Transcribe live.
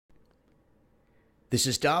This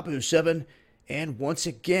is Dabu7, and once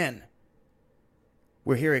again,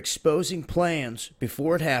 we're here exposing plans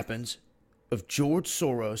before it happens of George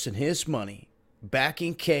Soros and his money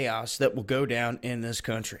backing chaos that will go down in this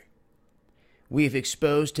country. We've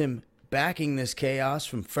exposed him backing this chaos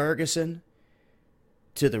from Ferguson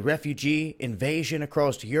to the refugee invasion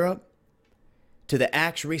across Europe, to the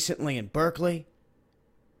acts recently in Berkeley,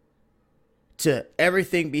 to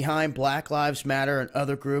everything behind Black Lives Matter and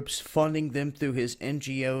other groups, funding them through his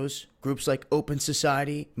NGOs, groups like Open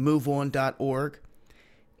Society, MoveOn.org,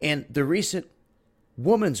 and the recent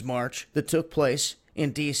Women's March that took place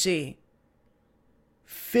in D.C.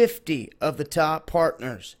 50 of the top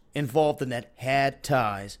partners involved in that had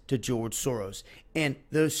ties to George Soros. And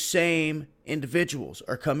those same individuals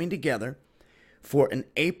are coming together for an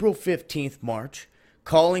April 15th march,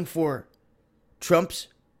 calling for Trump's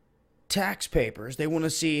tax papers. They want to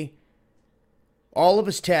see all of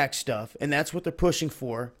his tax stuff, and that's what they're pushing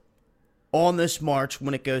for on this march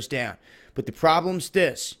when it goes down. But the problem's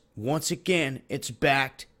this: once again, it's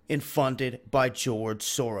backed and funded by George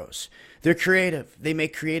Soros. They're creative. They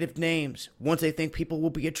make creative names, ones they think people will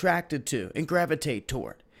be attracted to and gravitate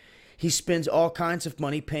toward. He spends all kinds of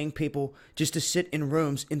money paying people just to sit in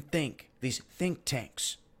rooms and think, these think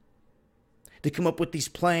tanks. They come up with these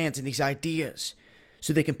plans and these ideas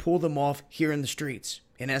so they can pull them off here in the streets.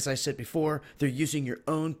 And as I said before, they're using your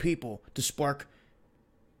own people to spark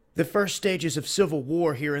the first stages of civil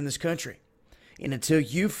war here in this country. And until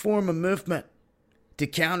you form a movement to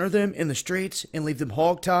counter them in the streets and leave them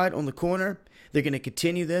hogtied on the corner, they're going to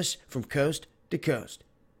continue this from coast to coast.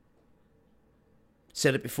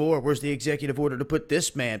 Said it before, where's the executive order to put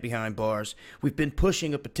this man behind bars? We've been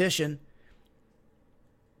pushing a petition,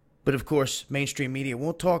 but of course, mainstream media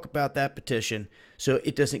won't talk about that petition, so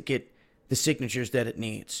it doesn't get the signatures that it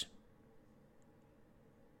needs.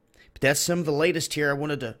 But that's some of the latest here. I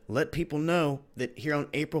wanted to let people know that here on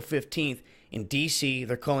April 15th in D.C.,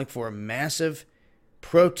 they're calling for a massive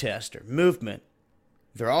protest or movement.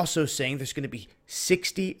 They're also saying there's going to be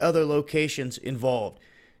 60 other locations involved.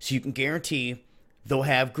 So you can guarantee they'll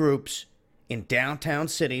have groups in downtown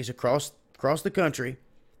cities across the country.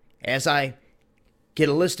 As I get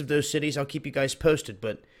a list of those cities, I'll keep you guys posted,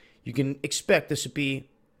 but you can expect this to be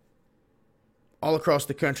all across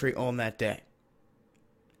the country on that day.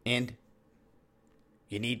 And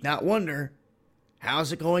you need not wonder,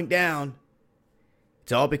 how's it going down?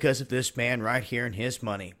 It's all because of this man right here and his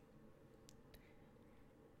money.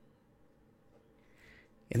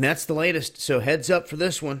 And that's the latest, so heads up for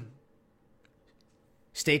this one.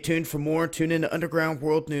 Stay tuned for more. Tune in to Underground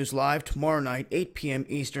World News Live tomorrow night, 8 p.m.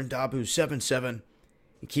 Eastern, Dabu77.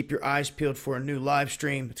 And keep your eyes peeled for a new live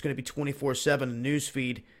stream. It's going to be 24/7 news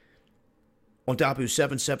feed on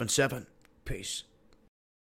Dabu777. Peace.